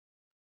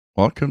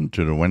Welcome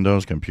to the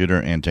Windows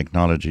Computer and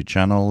Technology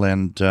channel.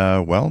 And,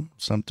 well,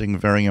 something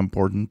very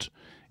important.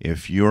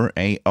 If you're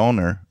a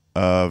owner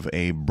of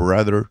a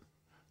Brother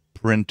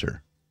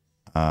printer,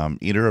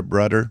 either a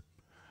Brother,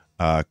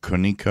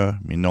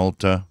 Konica,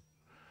 Minolta,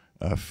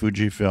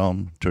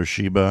 Fujifilm,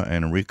 Toshiba,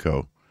 and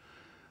Ricoh,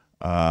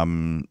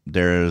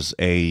 there's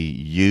a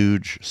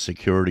huge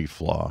security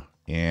flaw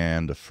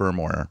in the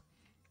firmware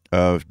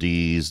of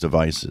these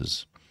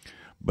devices.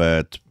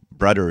 But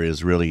Brother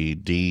is really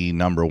the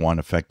number one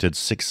affected.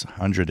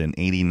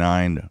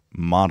 689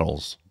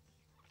 models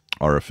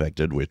are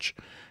affected, which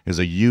is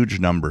a huge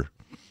number.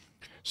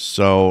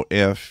 So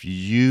if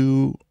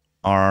you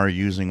are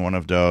using one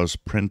of those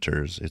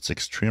printers, it's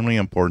extremely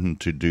important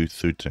to do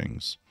two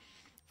things.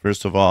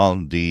 First of all,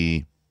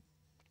 the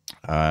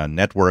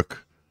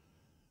network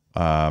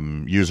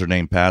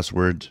username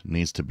password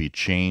needs to be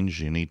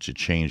changed. You need to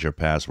change your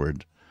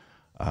password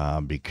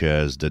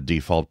because the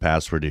default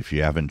password, if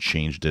you haven't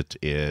changed it,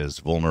 is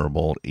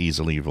vulnerable,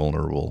 easily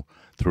vulnerable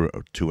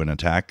to an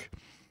attack.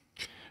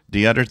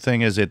 The other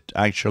thing is it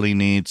actually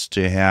needs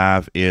to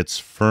have its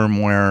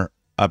firmware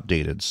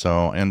updated.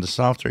 So in the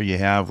software you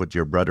have with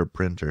your Brother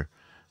printer,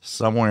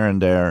 somewhere in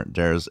there,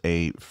 there's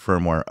a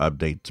firmware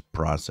update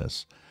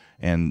process.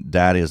 And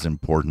that is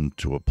important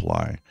to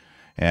apply,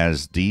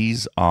 as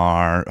these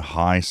are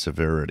high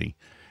severity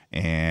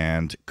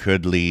and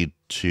could lead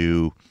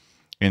to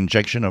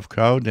injection of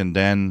code and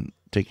then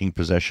taking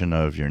possession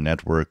of your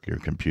network, your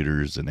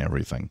computers, and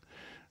everything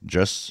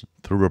just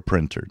through a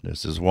printer.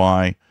 This is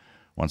why,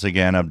 once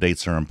again,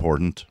 updates are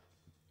important.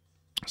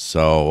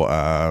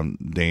 So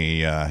they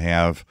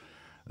have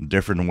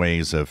different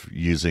ways of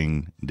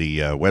using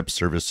the web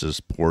services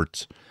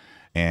port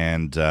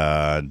and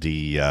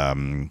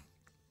the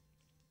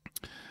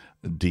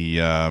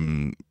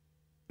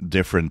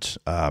different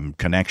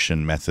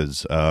connection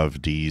methods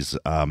of these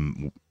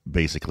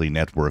basically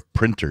network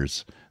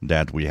printers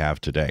that we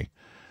have today.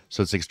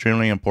 So it's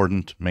extremely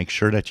important. Make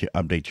sure that you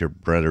update your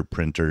Brother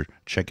printer.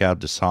 Check out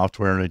the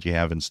software that you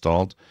have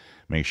installed.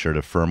 Make sure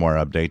the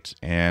firmware update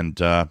and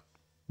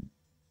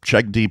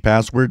check the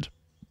password.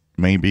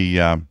 Maybe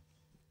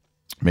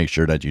make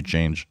sure that you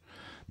change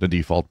the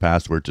default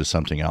password to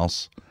something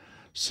else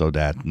so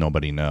that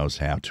nobody knows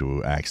how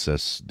to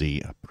access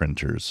the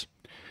printers.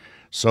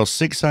 So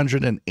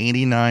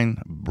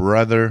 689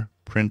 Brother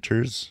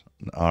printers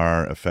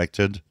are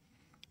affected,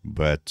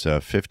 but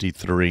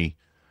 53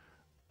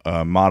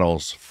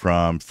 models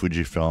from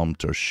Fujifilm,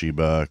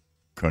 Toshiba,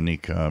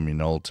 Konica,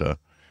 Minolta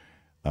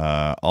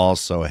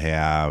also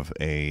have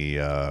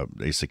a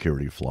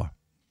security flaw.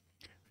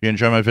 If you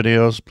enjoy my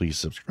videos, please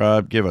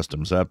subscribe, give us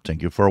thumbs up.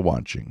 Thank you for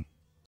watching.